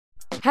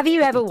Have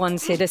you ever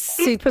wanted a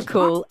super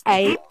cool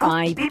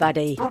AI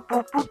buddy?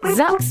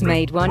 Zuck's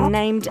made one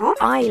named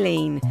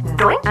Eileen.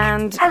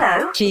 And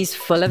she's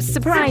full of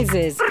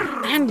surprises.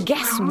 And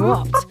guess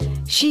what?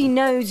 She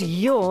knows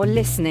you're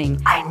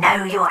listening. I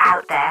know you're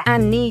out there.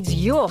 And needs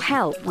your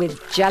help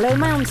with Jello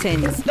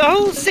Mountains. The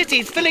whole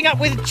city's filling up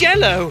with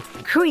Jello.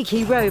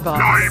 Creaky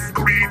robots. Lime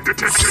green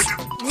detected.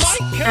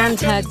 And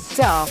her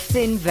daft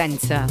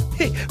inventor.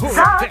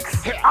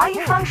 Zucks, are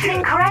you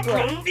functioning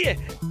correctly?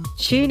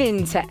 Tune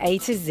in to A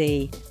to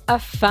Z, a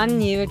fun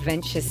new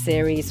adventure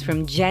series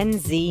from Gen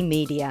Z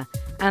Media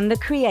and the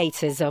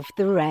creators of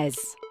The Res.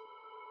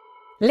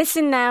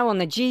 Listen now on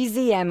the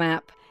GZM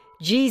app,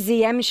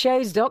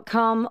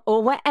 gzmshows.com,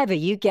 or wherever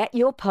you get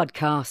your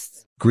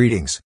podcasts.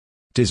 Greetings.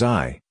 'Tis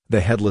I,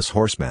 the Headless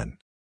Horseman.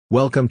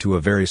 Welcome to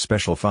a very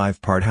special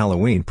 5-part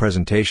Halloween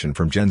presentation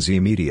from Gen Z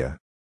Media.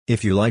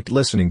 If you liked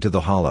listening to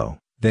The Hollow,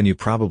 then you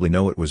probably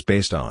know it was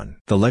based on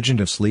The Legend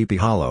of Sleepy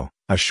Hollow,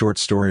 a short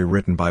story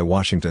written by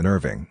Washington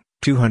Irving,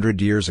 200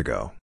 years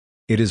ago.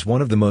 It is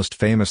one of the most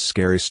famous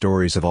scary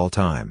stories of all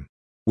time.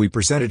 We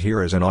present it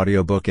here as an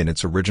audiobook in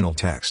its original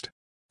text.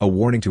 A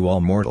warning to all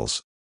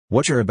mortals.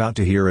 What you're about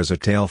to hear is a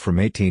tale from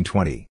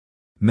 1820.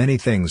 Many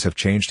things have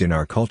changed in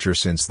our culture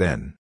since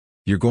then.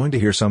 You're going to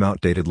hear some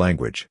outdated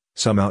language,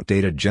 some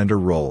outdated gender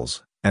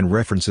roles, and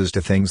references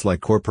to things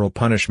like corporal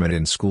punishment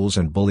in schools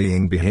and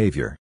bullying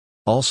behavior.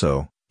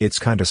 Also, it's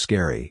kinda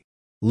scary.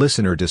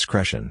 Listener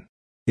discretion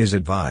is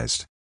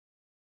advised.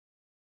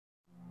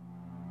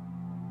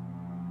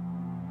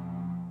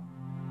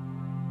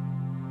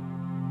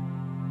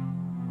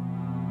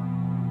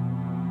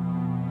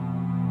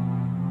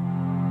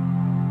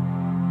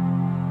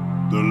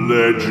 The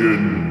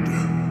Legend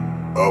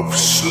of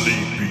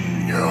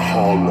Sleepy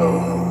Hollow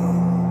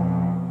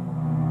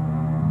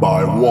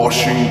by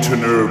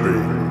Washington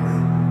Irving.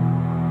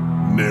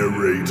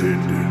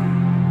 Narrated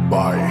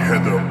by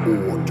Heather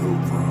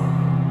Ordover.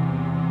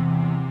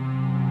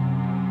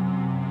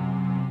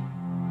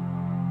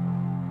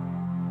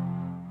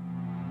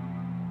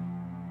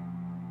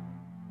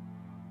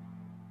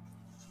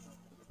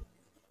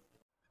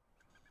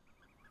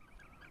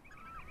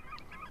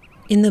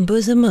 In the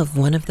bosom of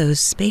one of those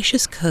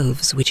spacious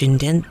coves which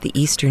indent the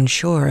eastern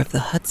shore of the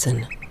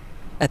Hudson,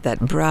 at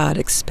that broad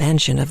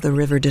expansion of the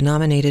river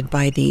denominated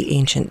by the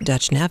ancient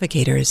Dutch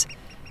navigators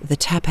the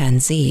Tappan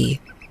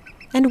Zee,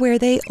 and where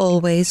they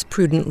always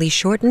prudently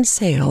shortened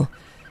sail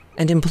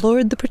and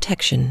implored the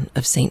protection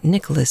of St.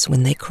 Nicholas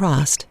when they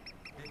crossed,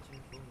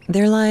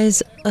 there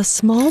lies a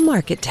small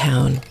market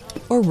town,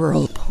 or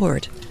rural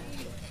port,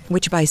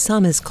 which by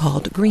some is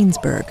called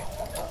Greensburg,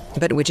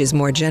 but which is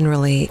more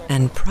generally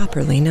and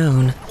properly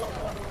known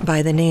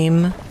by the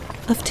name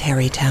of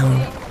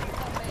Tarrytown.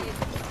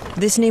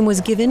 This name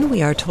was given,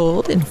 we are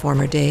told, in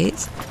former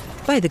days,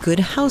 by the good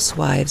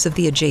housewives of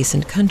the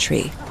adjacent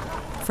country,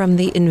 from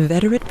the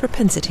inveterate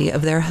propensity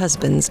of their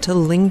husbands to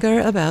linger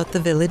about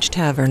the village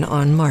tavern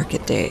on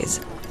market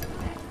days.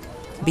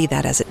 Be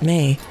that as it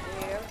may,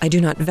 I do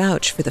not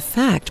vouch for the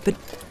fact, but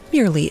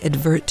merely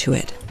advert to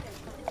it,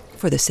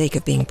 for the sake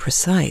of being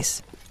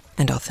precise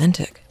and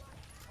authentic.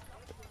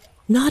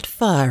 Not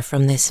far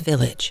from this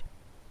village,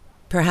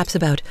 perhaps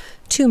about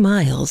 2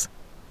 miles,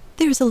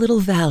 there's a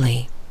little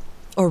valley,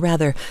 or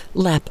rather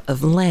lap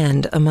of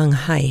land among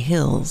high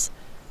hills,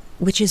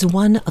 which is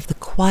one of the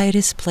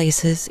quietest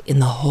places in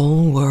the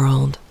whole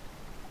world.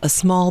 A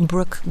small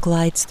brook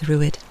glides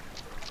through it,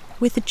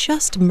 with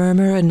just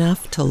murmur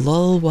enough to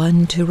lull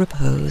one to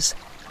repose,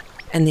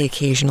 and the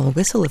occasional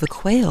whistle of a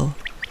quail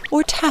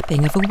or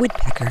tapping of a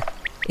woodpecker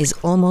is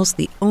almost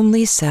the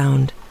only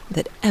sound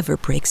that ever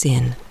breaks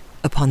in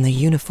upon the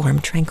uniform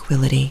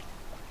tranquility.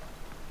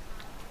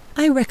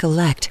 I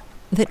recollect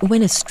that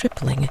when a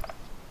stripling,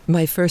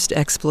 my first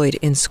exploit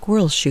in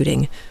squirrel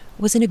shooting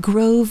was in a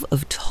grove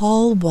of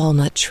tall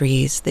walnut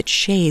trees that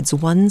shades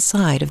one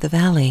side of the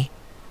valley.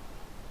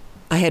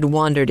 I had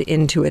wandered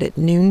into it at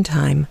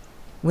noontime,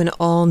 when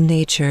all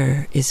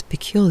nature is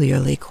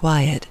peculiarly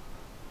quiet,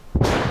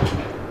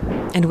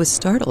 and was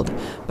startled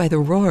by the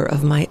roar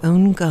of my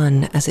own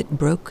gun as it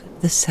broke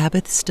the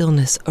Sabbath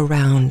stillness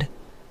around,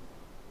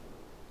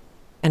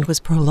 and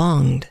was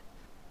prolonged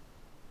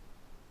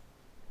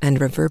and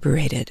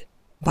reverberated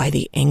by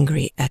the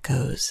angry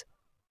echoes.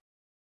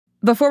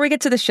 Before we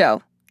get to the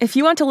show, if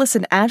you want to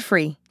listen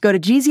ad-free, go to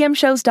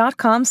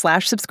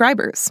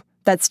gzmshows.com/subscribers.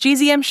 That's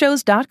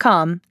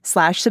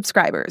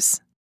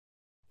gzmshows.com/subscribers.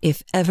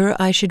 If ever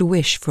I should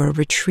wish for a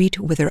retreat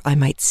whither I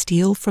might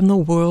steal from the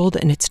world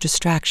and its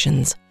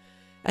distractions,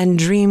 and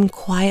dream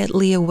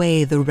quietly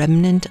away the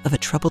remnant of a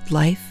troubled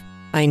life,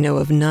 I know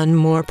of none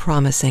more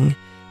promising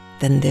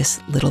than this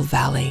little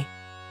valley.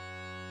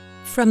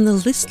 From the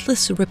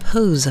listless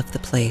repose of the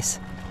place,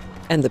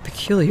 and the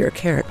peculiar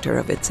character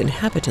of its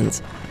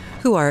inhabitants,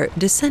 who are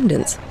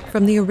descendants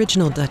from the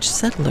original Dutch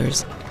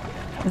settlers,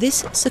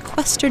 this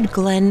sequestered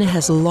glen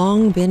has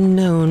long been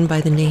known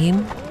by the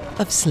name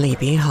of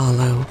Sleepy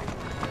Hollow,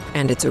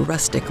 and its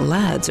rustic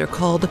lads are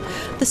called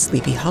the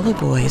Sleepy Hollow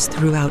Boys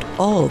throughout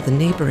all the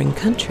neighboring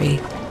country,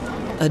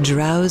 A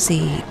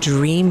drowsy,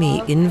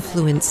 dreamy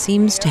influence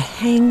seems to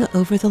hang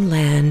over the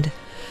land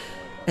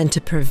and to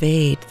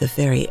pervade the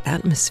very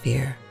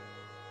atmosphere.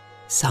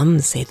 Some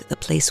say that the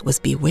place was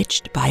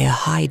bewitched by a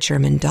high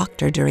German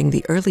doctor during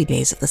the early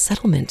days of the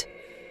settlement.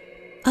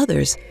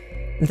 Others,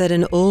 that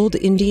an old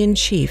Indian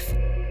chief,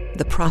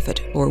 the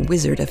prophet or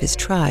wizard of his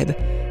tribe,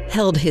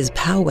 held his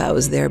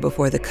powwows there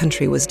before the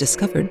country was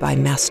discovered by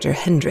Master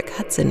Hendrik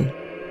Hudson.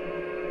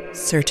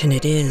 Certain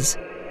it is,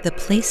 the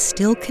place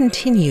still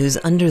continues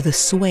under the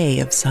sway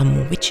of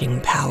some witching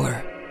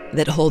power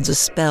that holds a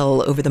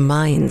spell over the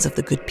minds of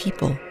the good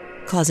people,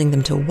 causing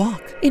them to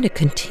walk in a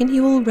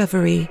continual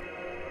reverie.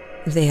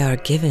 They are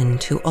given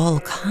to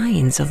all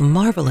kinds of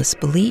marvelous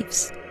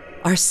beliefs,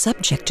 are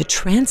subject to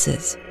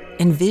trances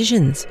and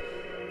visions,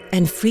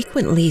 and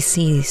frequently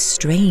see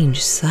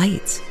strange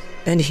sights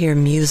and hear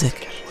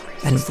music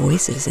and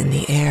voices in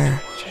the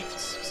air.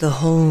 The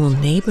whole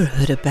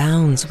neighborhood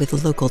abounds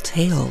with local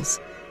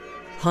tales,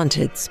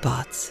 haunted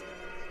spots,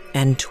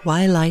 and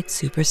twilight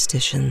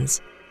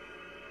superstitions.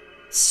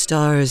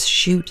 Stars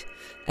shoot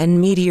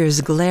and meteors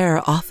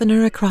glare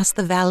oftener across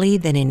the valley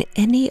than in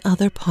any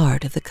other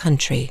part of the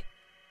country.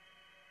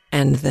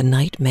 And the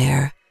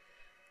nightmare,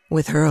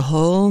 with her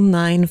whole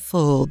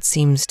ninefold,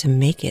 seems to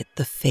make it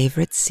the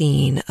favorite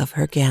scene of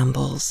her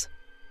gambols.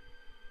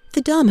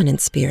 The dominant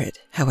spirit,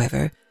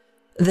 however,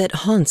 that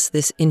haunts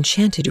this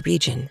enchanted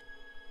region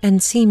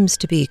and seems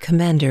to be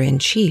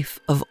commander-in-chief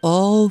of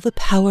all the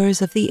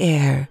powers of the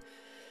air,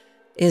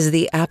 is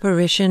the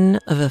apparition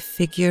of a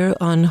figure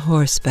on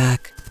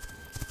horseback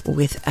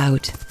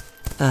without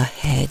a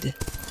head.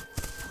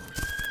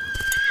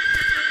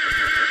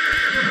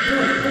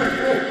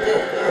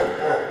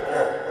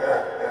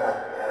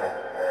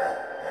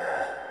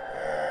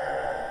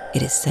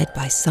 It is said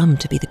by some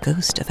to be the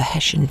ghost of a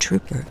Hessian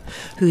trooper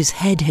whose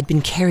head had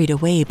been carried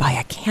away by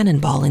a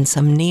cannonball in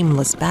some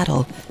nameless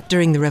battle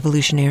during the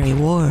Revolutionary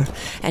War,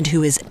 and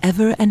who is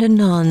ever and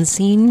anon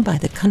seen by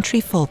the country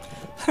folk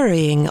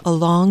hurrying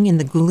along in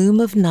the gloom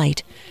of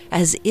night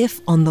as if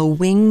on the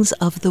wings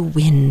of the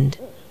wind.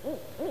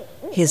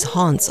 His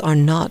haunts are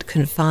not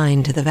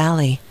confined to the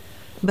valley,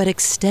 but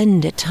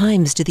extend at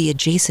times to the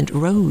adjacent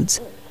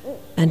roads,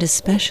 and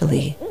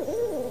especially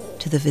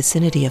to the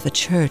vicinity of a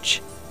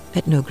church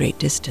at no great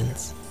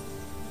distance.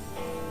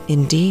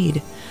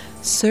 Indeed,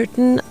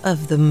 certain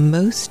of the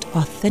most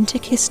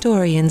authentic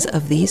historians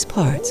of these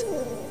parts,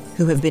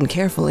 who have been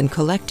careful in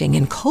collecting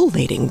and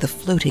collating the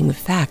floating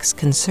facts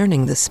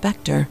concerning the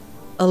specter,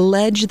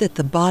 allege that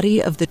the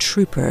body of the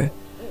trooper,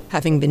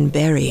 having been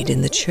buried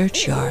in the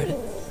churchyard,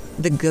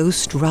 the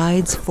ghost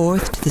rides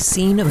forth to the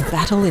scene of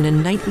battle in a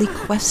nightly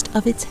quest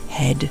of its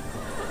head,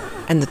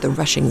 and that the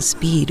rushing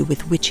speed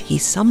with which he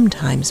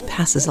sometimes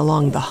passes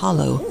along the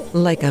hollow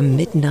like a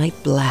midnight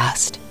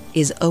blast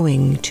is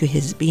owing to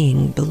his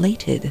being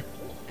belated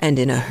and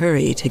in a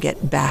hurry to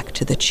get back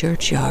to the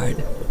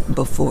churchyard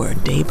before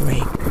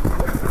daybreak.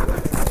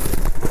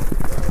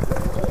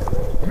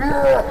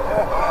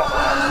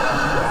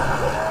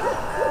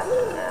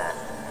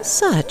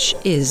 Such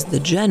is the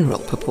general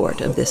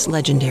purport of this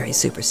legendary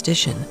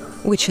superstition,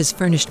 which has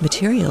furnished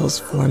materials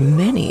for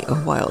many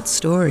a wild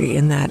story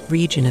in that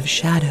region of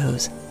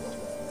shadows,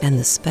 and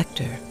the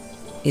specter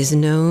is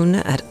known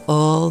at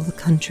all the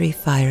country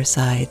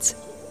firesides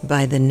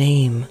by the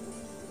name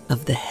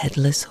of the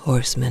Headless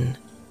Horseman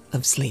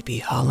of Sleepy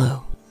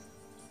Hollow.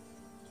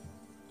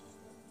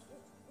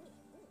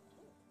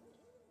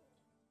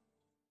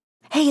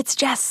 Hey, it's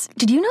Jess.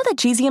 Did you know that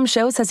GZM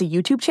Shows has a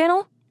YouTube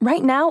channel?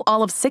 Right now,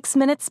 all of 6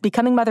 Minutes,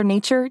 Becoming Mother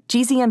Nature,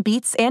 GZM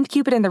Beats, and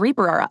Cupid and the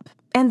Reaper are up.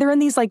 And they're in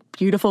these,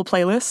 beautiful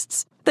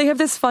playlists. They have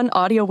this fun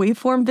audio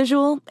waveform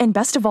visual, and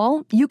best of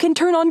all, you can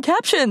turn on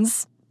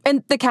captions.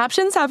 And the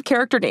captions have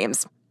character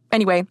names.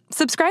 Anyway,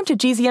 subscribe to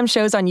GZM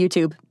Shows on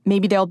YouTube.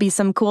 Maybe there'll be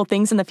some cool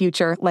things in the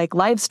future, like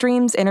live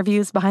streams,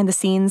 interviews, behind the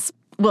scenes.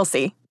 We'll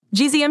see.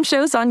 GZM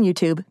Shows on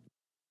YouTube.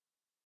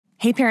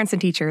 Hey parents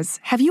and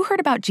teachers, have you heard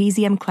about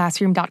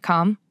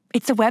gzmclassroom.com?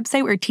 It's a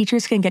website where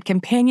teachers can get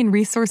companion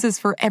resources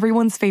for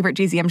everyone's favorite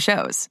GZM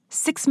shows.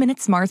 6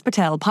 Minutes, Mars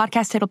Patel,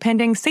 Podcast Title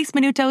Pending, 6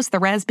 Minutos, The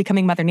Res,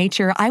 Becoming Mother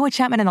Nature, Iowa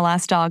Chapman and the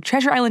Last Dog,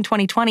 Treasure Island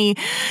 2020,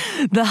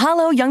 The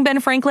Hollow, Young Ben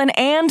Franklin,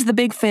 and The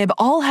Big Fib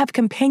all have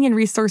companion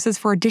resources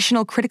for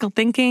additional critical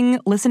thinking,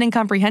 listening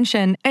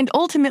comprehension, and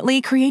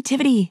ultimately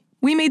creativity.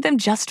 We made them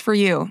just for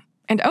you.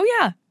 And oh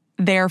yeah,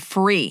 they're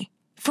free.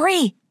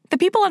 Free! The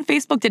people on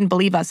Facebook didn't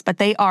believe us, but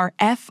they are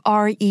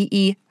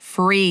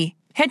free.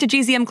 Head to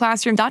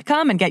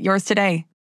gzmclassroom.com and get yours today.